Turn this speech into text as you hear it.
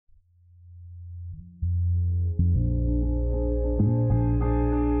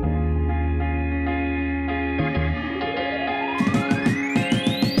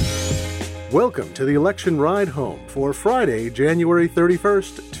Welcome to the election ride home for Friday, January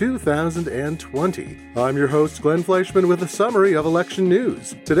 31st, 2020. I'm your host, Glenn Fleischman, with a summary of election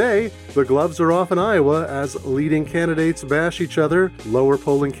news. Today, the gloves are off in Iowa as leading candidates bash each other. Lower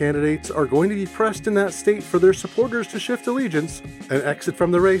polling candidates are going to be pressed in that state for their supporters to shift allegiance and exit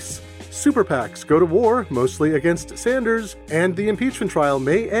from the race. Super PACs go to war, mostly against Sanders, and the impeachment trial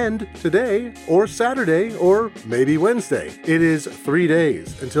may end today, or Saturday, or maybe Wednesday. It is 3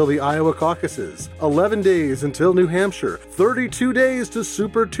 days until the Iowa caucuses, 11 days until New Hampshire, 32 days to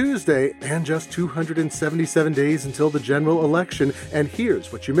Super Tuesday, and just 277 days until the general election. And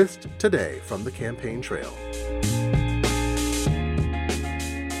here's what you missed today from the campaign trail.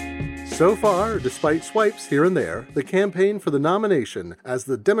 So far, despite swipes here and there, the campaign for the nomination as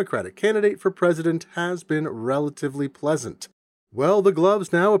the Democratic candidate for president has been relatively pleasant. Well, the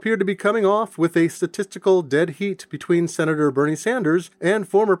gloves now appear to be coming off with a statistical dead heat between Senator Bernie Sanders and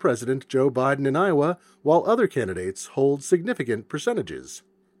former President Joe Biden in Iowa, while other candidates hold significant percentages.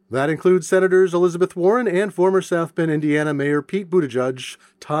 That includes Senators Elizabeth Warren and former South Bend, Indiana Mayor Pete Buttigieg,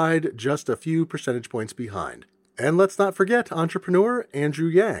 tied just a few percentage points behind. And let's not forget entrepreneur Andrew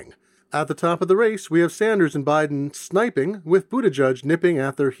Yang. At the top of the race, we have Sanders and Biden sniping, with Buttigieg nipping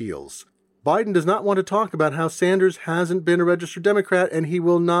at their heels. Biden does not want to talk about how Sanders hasn't been a registered Democrat, and he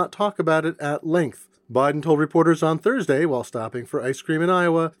will not talk about it at length. Biden told reporters on Thursday, while stopping for ice cream in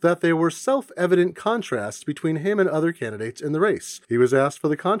Iowa, that there were self-evident contrasts between him and other candidates in the race. He was asked for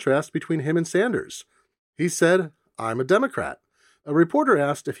the contrast between him and Sanders. He said, "I'm a Democrat." A reporter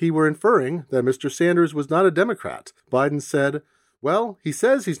asked if he were inferring that Mr. Sanders was not a Democrat. Biden said, "Well, he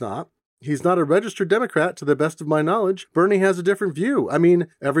says he's not. He's not a registered Democrat, to the best of my knowledge. Bernie has a different view. I mean,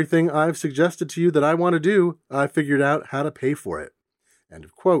 everything I've suggested to you that I want to do, I figured out how to pay for it." End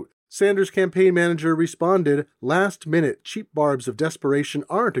of quote. Sanders' campaign manager responded, "Last-minute cheap barbs of desperation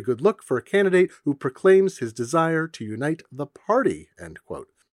aren't a good look for a candidate who proclaims his desire to unite the party." End quote.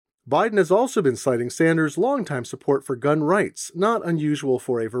 Biden has also been citing Sanders' longtime support for gun rights, not unusual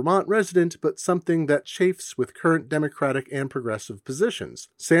for a Vermont resident, but something that chafes with current Democratic and progressive positions.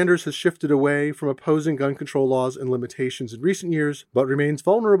 Sanders has shifted away from opposing gun control laws and limitations in recent years, but remains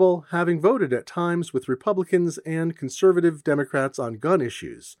vulnerable, having voted at times with Republicans and conservative Democrats on gun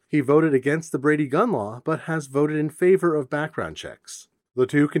issues. He voted against the Brady gun law, but has voted in favor of background checks. The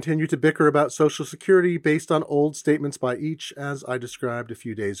two continue to bicker about Social Security based on old statements by each, as I described a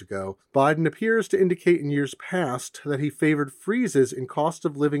few days ago. Biden appears to indicate in years past that he favored freezes in cost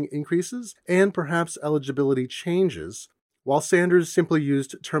of living increases and perhaps eligibility changes, while Sanders simply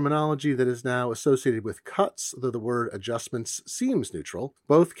used terminology that is now associated with cuts, though the word adjustments seems neutral.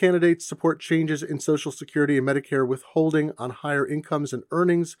 Both candidates support changes in Social Security and Medicare withholding on higher incomes and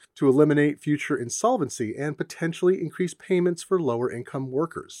earnings to eliminate future insolvency and potentially increase payments for lower-income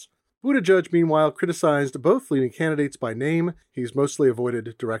workers. Buttigieg, meanwhile, criticized both leading candidates by name. He's mostly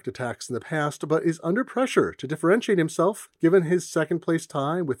avoided direct attacks in the past, but is under pressure to differentiate himself given his second-place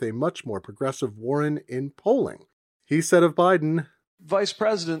tie with a much more progressive Warren in polling. He said of Biden, Vice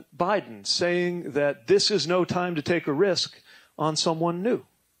President Biden saying that this is no time to take a risk on someone new.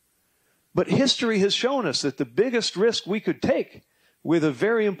 But history has shown us that the biggest risk we could take with a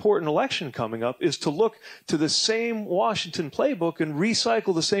very important election coming up is to look to the same Washington playbook and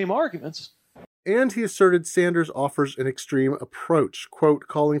recycle the same arguments. And he asserted Sanders offers an extreme approach, quote,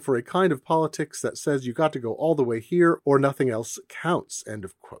 calling for a kind of politics that says you got to go all the way here or nothing else counts, end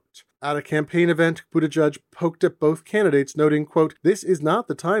of quote. At a campaign event, Buttigieg poked at both candidates, noting, quote, "This is not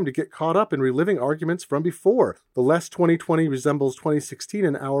the time to get caught up in reliving arguments from before. The less 2020 resembles 2016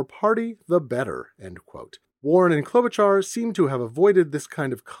 in our party, the better," end quote. Warren and Klobuchar seem to have avoided this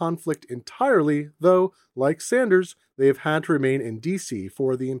kind of conflict entirely, though, like Sanders, they have had to remain in D.C.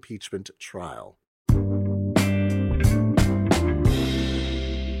 for the impeachment trial.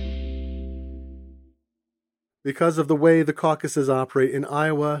 Because of the way the caucuses operate in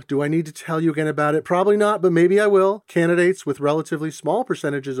Iowa, do I need to tell you again about it? Probably not, but maybe I will. Candidates with relatively small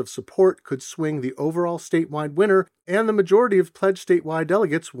percentages of support could swing the overall statewide winner and the majority of pledged statewide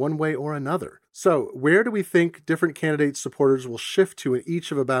delegates one way or another. So, where do we think different candidates' supporters will shift to in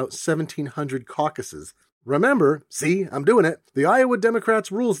each of about 1,700 caucuses? Remember, see, I'm doing it. The Iowa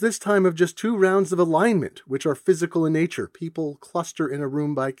Democrats' rules this time have just 2 rounds of alignment, which are physical in nature. People cluster in a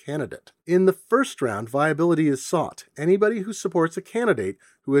room by candidate. In the first round, viability is sought. Anybody who supports a candidate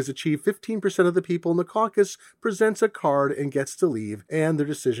who has achieved 15% of the people in the caucus presents a card and gets to leave, and their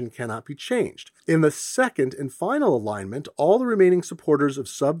decision cannot be changed. In the second and final alignment, all the remaining supporters of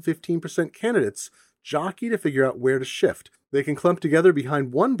sub-15% candidates jockey to figure out where to shift. They can clump together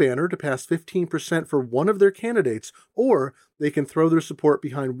behind one banner to pass 15% for one of their candidates, or they can throw their support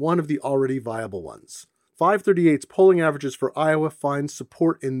behind one of the already viable ones. 538's polling averages for Iowa find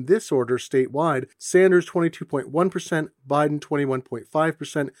support in this order statewide: Sanders 22.1%, Biden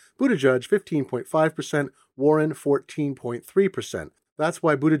 21.5%, Buttigieg 15.5%, Warren 14.3%. That's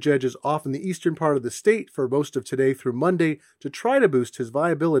why Buttigieg is off in the eastern part of the state for most of today through Monday to try to boost his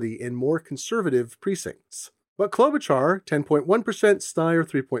viability in more conservative precincts. But Klobuchar, 10.1%, Steyer,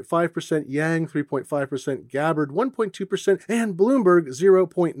 3.5%, Yang, 3.5%, Gabbard, 1.2%, and Bloomberg,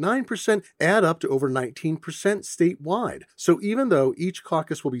 0.9% add up to over 19% statewide. So even though each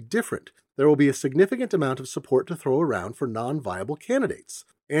caucus will be different, there will be a significant amount of support to throw around for non-viable candidates.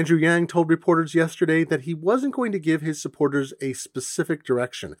 Andrew Yang told reporters yesterday that he wasn't going to give his supporters a specific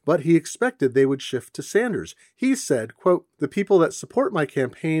direction, but he expected they would shift to Sanders. He said, quote, "The people that support my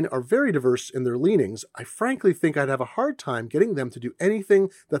campaign are very diverse in their leanings. I frankly think I'd have a hard time getting them to do anything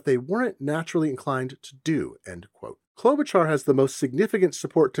that they weren't naturally inclined to do," end quote. Klobuchar has the most significant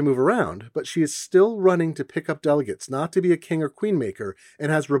support to move around, but she is still running to pick up delegates, not to be a king or queen maker,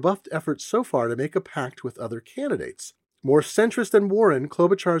 and has rebuffed efforts so far to make a pact with other candidates. More centrist than Warren,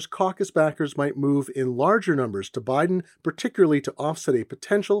 Klobuchar's caucus backers might move in larger numbers to Biden, particularly to offset a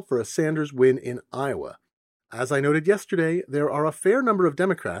potential for a Sanders win in Iowa. As I noted yesterday, there are a fair number of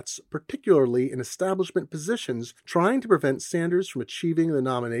Democrats, particularly in establishment positions, trying to prevent Sanders from achieving the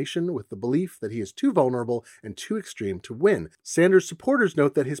nomination with the belief that he is too vulnerable and too extreme to win. Sanders supporters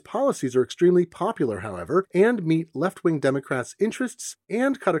note that his policies are extremely popular, however, and meet left-wing Democrats' interests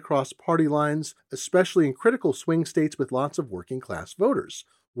and cut across party lines, especially in critical swing states with lots of working-class voters.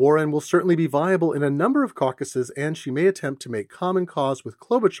 Warren will certainly be viable in a number of caucuses, and she may attempt to make common cause with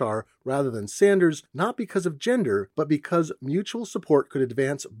Klobuchar rather than Sanders, not because of gender, but because mutual support could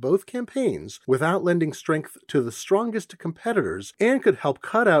advance both campaigns without lending strength to the strongest competitors and could help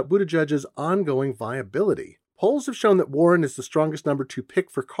cut out Buttigieg's ongoing viability. Polls have shown that Warren is the strongest number to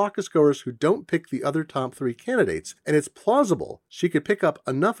pick for caucus goers who don't pick the other top three candidates, and it's plausible she could pick up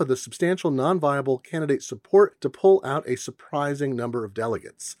enough of the substantial non-viable candidate support to pull out a surprising number of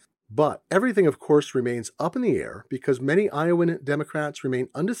delegates. But everything, of course, remains up in the air because many Iowan Democrats remain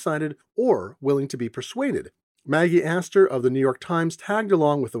undecided or willing to be persuaded. Maggie Astor of the New York Times tagged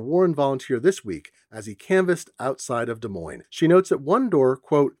along with a Warren volunteer this week as he canvassed outside of Des Moines. She notes at one door,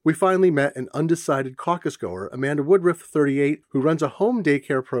 quote, "We finally met an undecided caucus goer, Amanda Woodruff, 38, who runs a home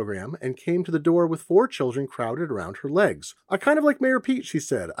daycare program and came to the door with 4 children crowded around her legs. I kind of like Mayor Pete," she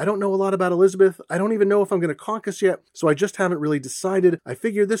said. "I don't know a lot about Elizabeth. I don't even know if I'm going to caucus yet, so I just haven't really decided. I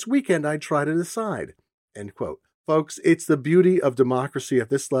figured this weekend I'd try to decide," end quote. Folks, it's the beauty of democracy at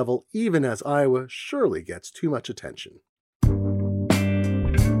this level, even as Iowa surely gets too much attention.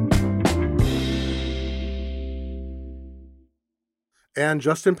 And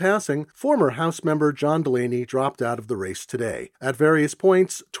just in passing, former House member John Delaney dropped out of the race today. At various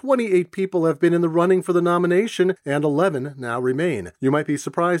points, 28 people have been in the running for the nomination, and 11 now remain. You might be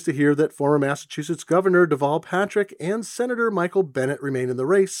surprised to hear that former Massachusetts Governor Deval Patrick and Senator Michael Bennet remain in the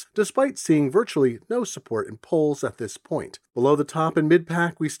race, despite seeing virtually no support in polls at this point. Below the top and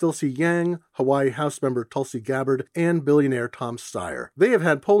mid-pack, we still see Yang, Hawaii House member Tulsi Gabbard, and billionaire Tom Steyer. They have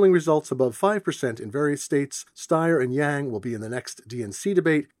had polling results above 5% in various states. Steyer and Yang will be in the next DNC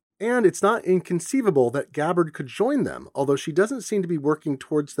debate, and it's not inconceivable that Gabbard could join them, although she doesn't seem to be working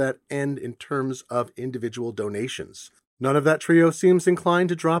towards that end in terms of individual donations. None of that trio seems inclined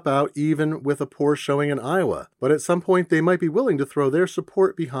to drop out, even with a poor showing in Iowa, but at some point they might be willing to throw their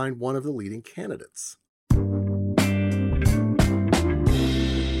support behind one of the leading candidates.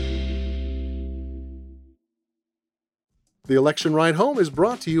 The Election Ride Home is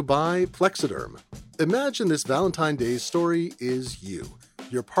brought to you by Plexiderm. Imagine this Valentine's Day story is you.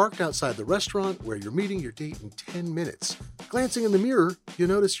 You're parked outside the restaurant where you're meeting your date in 10 minutes. Glancing in the mirror, you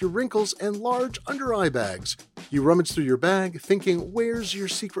notice your wrinkles and large under-eye bags. You rummage through your bag, thinking, where's your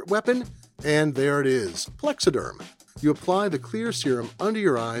secret weapon? And there it is, Plexiderm. You apply the clear serum under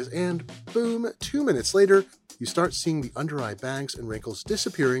your eyes and, boom, 2 minutes later, you start seeing the under-eye bags and wrinkles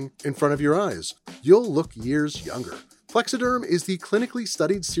disappearing in front of your eyes. You'll look years younger. Plexiderm is the clinically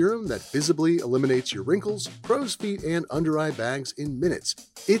studied serum that visibly eliminates your wrinkles, crow's feet, and under-eye bags in minutes.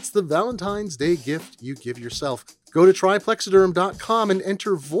 It's the Valentine's Day gift you give yourself. Go to tryplexiderm.com and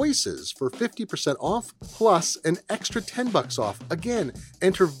enter VOICES for 50% off, plus an extra $10 off. Again,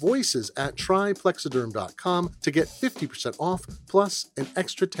 enter VOICES at tryplexiderm.com to get 50% off, plus an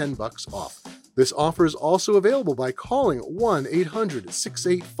extra $10 off. This offer is also available by calling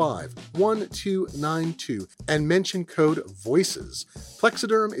 1-800-685-1292 and mention code VOICES.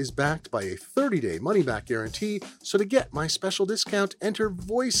 Plexiderm is backed by a 30-day money-back guarantee, so to get my special discount, enter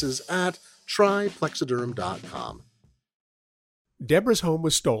VOICES at tryplexiderm.com. Deborah's home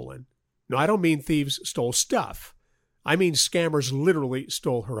was stolen. No, I don't mean thieves stole stuff. I mean scammers literally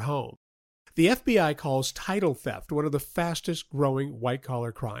stole her home. The FBI calls title theft one of the fastest growing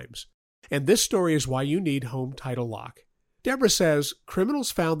white-collar crimes. And this story is why you need Home Title Lock. Deborah says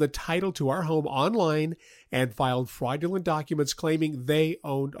criminals found the title to our home online and filed fraudulent documents claiming they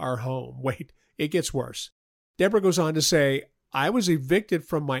owned our home. Wait, it gets worse. Deborah goes on to say, I was evicted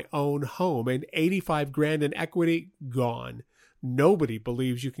from my own home and $85,000 in equity gone. Nobody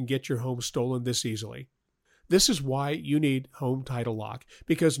believes you can get your home stolen this easily. This is why you need Home Title Lock,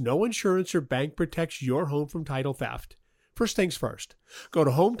 because no insurance or bank protects your home from title theft. First things first, go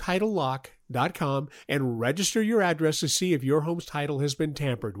to HometitleLock.com and register your address to see if your home's title has been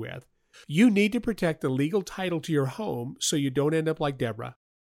tampered with. You need to protect the legal title to your home so you don't end up like Deborah.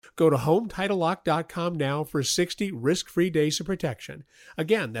 Go to HometitleLock.com now for 60 risk-free days of protection.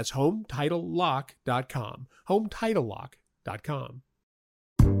 Again, that's HometitleLock.com. HometitleLock.com.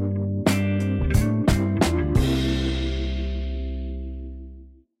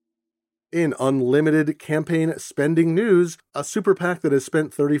 In unlimited campaign spending news, a super PAC that has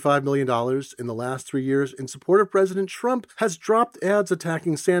spent $35 million in the last 3 years in support of President Trump has dropped ads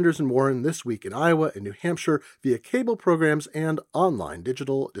attacking Sanders and Warren this week in Iowa and New Hampshire via cable programs and online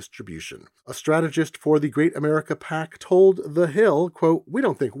digital distribution. A strategist for the Great America PAC told The Hill, quote, "We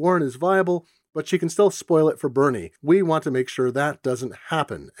don't think Warren is viable, but she can still spoil it for Bernie. We want to make sure that doesn't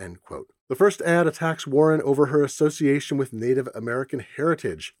happen," end quote. The first ad attacks Warren over her association with Native American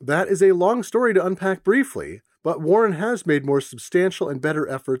heritage. That is a long story to unpack briefly, but Warren has made more substantial and better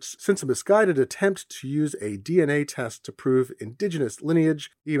efforts since a misguided attempt to use a DNA test to prove indigenous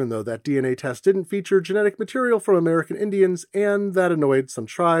lineage, even though that DNA test didn't feature genetic material from American Indians, and that annoyed some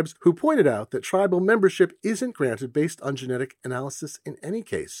tribes who pointed out that tribal membership isn't granted based on genetic analysis in any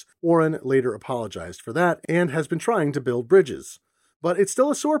case. Warren later apologized for that and has been trying to build bridges. But it's still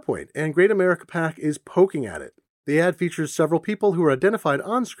a sore point, and Great America PAC is poking at it. The ad features several people who are identified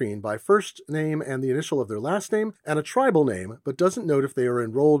on screen by first name and the initial of their last name and a tribal name, but doesn't note if they are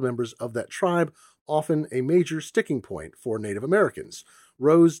enrolled members of that tribe, often a major sticking point for Native Americans.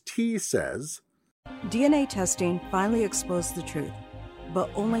 Rose T. says, DNA testing finally exposed the truth, but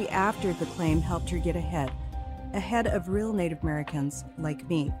only after the claim helped her get ahead of real Native Americans like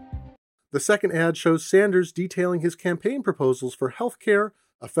me. The second ad shows Sanders detailing his campaign proposals for health care,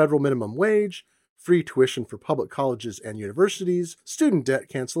 a federal minimum wage, free tuition for public colleges and universities, student debt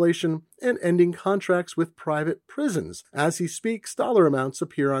cancellation, and ending contracts with private prisons. As he speaks, dollar amounts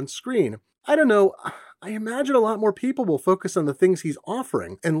appear on screen. I don't know, I imagine a lot more people will focus on the things he's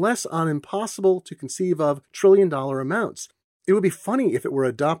offering and less on impossible to conceive of trillion-dollar amounts. It would be funny if it were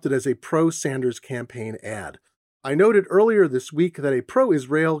adopted as a pro-Sanders campaign ad. I noted earlier this week that a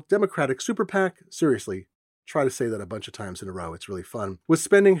pro-Israel Democratic super PAC, seriously, try to say that a bunch of times in a row, it's really fun, was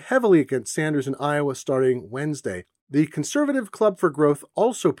spending heavily against Sanders in Iowa starting Wednesday. The Conservative Club for Growth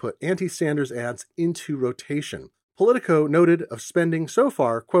also put anti-Sanders ads into rotation. Politico noted of spending so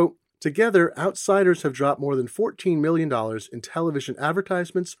far, quote, "Together, outsiders have dropped more than $14 million in television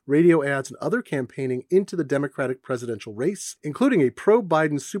advertisements, radio ads, and other campaigning into the Democratic presidential race, including a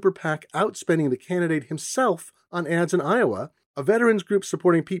pro-Biden super PAC outspending the candidate himself on ads in Iowa, a veterans group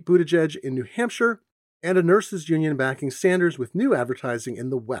supporting Pete Buttigieg in New Hampshire, and a nurses union backing Sanders with new advertising in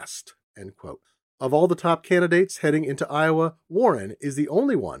the West," end quote. Of all the top candidates heading into Iowa, Warren is the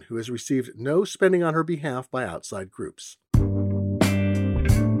only one who has received no spending on her behalf by outside groups.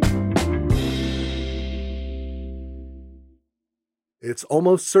 It's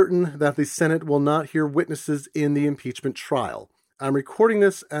almost certain that the Senate will not hear witnesses in the impeachment trial. I'm recording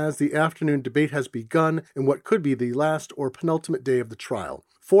this as the afternoon debate has begun in what could be the last or penultimate day of the trial.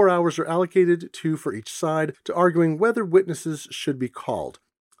 4 hours are allocated, 2 for each side, to arguing whether witnesses should be called.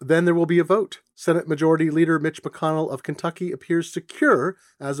 Then there will be a vote. Senate Majority Leader Mitch McConnell of Kentucky appears secure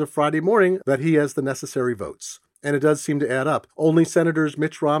as of Friday morning that he has the necessary votes. And it does seem to add up. Only Senators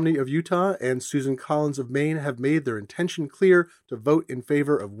Mitch Romney of Utah and Susan Collins of Maine have made their intention clear to vote in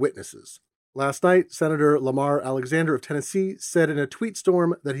favor of witnesses. Last night, Senator Lamar Alexander of Tennessee said in a tweet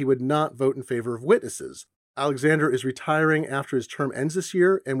storm that he would not vote in favor of witnesses. Alexander is retiring after his term ends this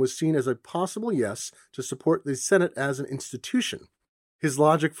year and was seen as a possible yes to support the Senate as an institution. His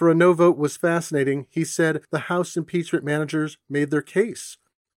logic for a no vote was fascinating. He said the House impeachment managers made their case,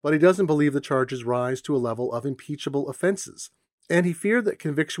 but he doesn't believe the charges rise to a level of impeachable offenses. and he feared that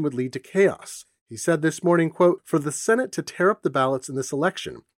conviction would lead to chaos. He said this morning, quote, "For the Senate to tear up the ballots in this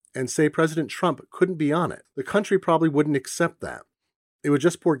election and say President Trump couldn't be on it, the country probably wouldn't accept that. It would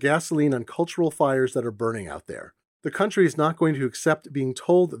just pour gasoline on cultural fires that are burning out there. The country is not going to accept being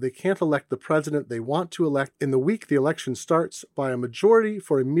told that they can't elect the president they want to elect in the week the election starts by a majority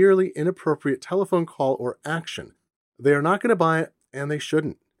for a merely inappropriate telephone call or action. They are not going to buy it, and they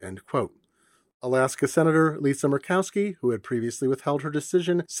shouldn't," end quote. Alaska Senator Lisa Murkowski, who had previously withheld her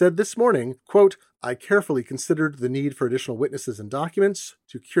decision, said this morning, quote, "I carefully considered the need for additional witnesses and documents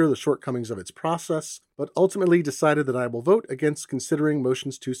to cure the shortcomings of its process, but ultimately decided that I will vote against considering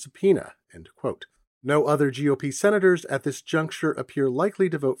motions to subpoena," end quote. No other GOP senators at this juncture appear likely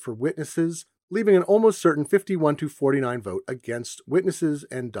to vote for witnesses, leaving an almost certain 51-49 vote against witnesses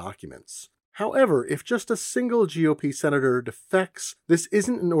and documents. However, if just a single GOP senator defects, this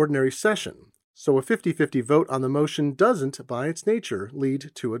isn't an ordinary session. So a 50-50 vote on the motion doesn't, by its nature,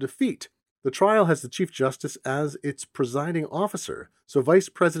 lead to a defeat. The trial has the Chief Justice as its presiding officer, so Vice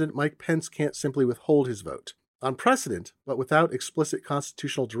President Mike Pence can't simply withhold his vote. On precedent, but without explicit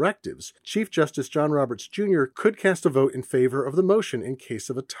constitutional directives, Chief Justice John Roberts Jr. could cast a vote in favor of the motion in case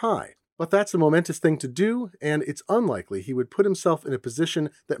of a tie. But that's a momentous thing to do, and it's unlikely he would put himself in a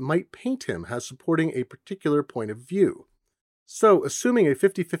position that might paint him as supporting a particular point of view. So, assuming a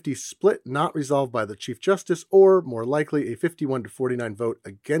 50-50 split not resolved by the Chief Justice, or more likely a 51-49 vote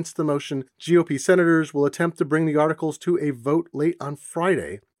against the motion, GOP senators will attempt to bring the articles to a vote late on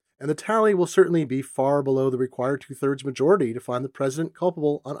Friday, and the tally will certainly be far below the required two-thirds majority to find the president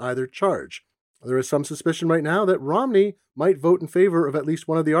culpable on either charge. There is some suspicion right now that Romney might vote in favor of at least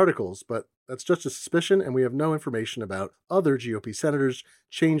one of the articles, but that's just a suspicion, and we have no information about other GOP senators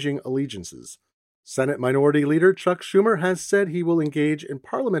changing allegiances. Senate Minority Leader Chuck Schumer has said he will engage in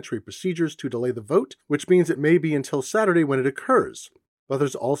parliamentary procedures to delay the vote, which means it may be until Saturday when it occurs. But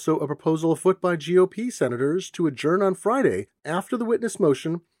there's also a proposal afoot by GOP senators to adjourn on Friday after the witness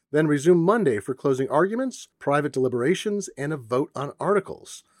motion, then resume Monday for closing arguments, private deliberations, and a vote on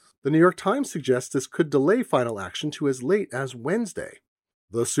articles. The New York Times suggests this could delay final action to as late as Wednesday.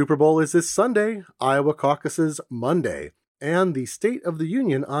 The Super Bowl is this Sunday, Iowa caucuses Monday, and the State of the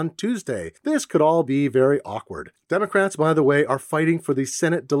Union on Tuesday. This could all be very awkward. Democrats, by the way, are fighting for the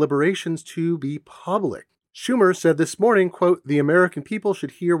Senate deliberations to be public. Schumer said this morning, quote, "The American people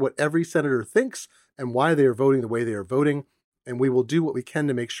should hear what every senator thinks and why they are voting the way they are voting, and we will do what we can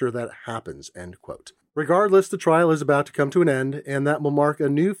to make sure that happens," end quote. Regardless, the trial is about to come to an end, and that will mark a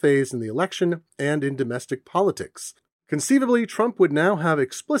new phase in the election and in domestic politics. Conceivably, Trump would now have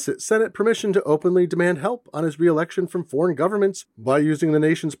explicit Senate permission to openly demand help on his re-election from foreign governments by using the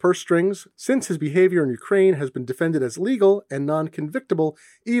nation's purse strings, since his behavior in Ukraine has been defended as legal and non-convictable,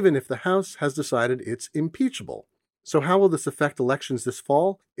 even if the House has decided it's impeachable. So how will this affect elections this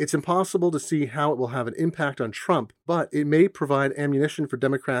fall? It's impossible to see how it will have an impact on Trump, but it may provide ammunition for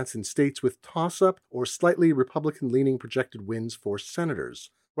Democrats in states with toss-up or slightly Republican-leaning projected wins for senators.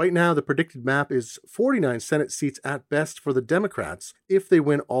 Right now, the predicted map is 49 Senate seats at best for the Democrats if they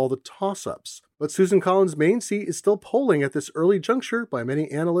win all the toss-ups. But Susan Collins' main seat is still polling at this early juncture by many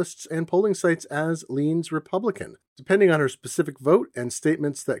analysts and polling sites as leans Republican. Depending on her specific vote and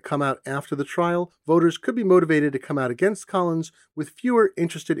statements that come out after the trial, voters could be motivated to come out against Collins with fewer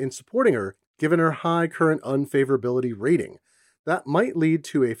interested in supporting her, given her high current unfavorability rating. That might lead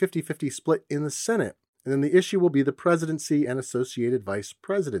to a 50-50 split in the Senate, and then the issue will be the presidency and associated vice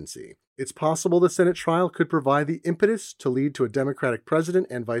presidency. It's possible the Senate trial could provide the impetus to lead to a Democratic president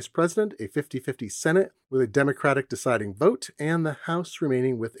and vice president, a 50-50 Senate with a Democratic deciding vote, and the House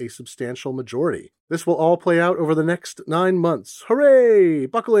remaining with a substantial majority. This will all play out over the next 9 months. Hooray!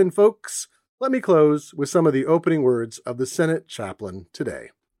 Buckle in, folks! Let me close with some of the opening words of the Senate chaplain today.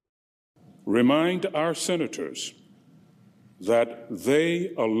 Remind our senators that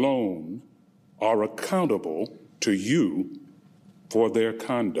they alone are accountable to you for their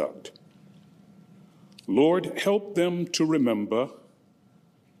conduct. Lord, help them to remember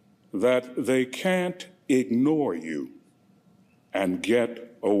that they can't ignore you and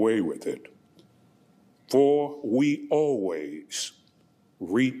get away with it, for we always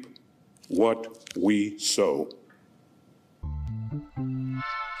reap what we sow.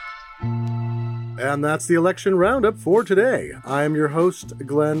 And that's the election roundup for today. I'm your host,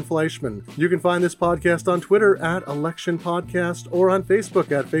 Glenn Fleischman. You can find this podcast on Twitter at Election Podcast or on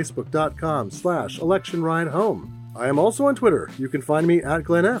Facebook at facebook.com/electionridehome. I am also on Twitter. You can find me at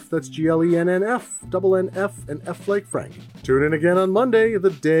Glenn F. That's GLENNF, double NF, and F like Frank. Tune in again on Monday,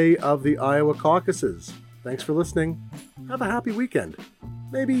 the day of the Iowa caucuses. Thanks for listening. Have a happy weekend.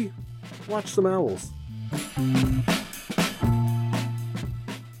 Maybe watch some owls.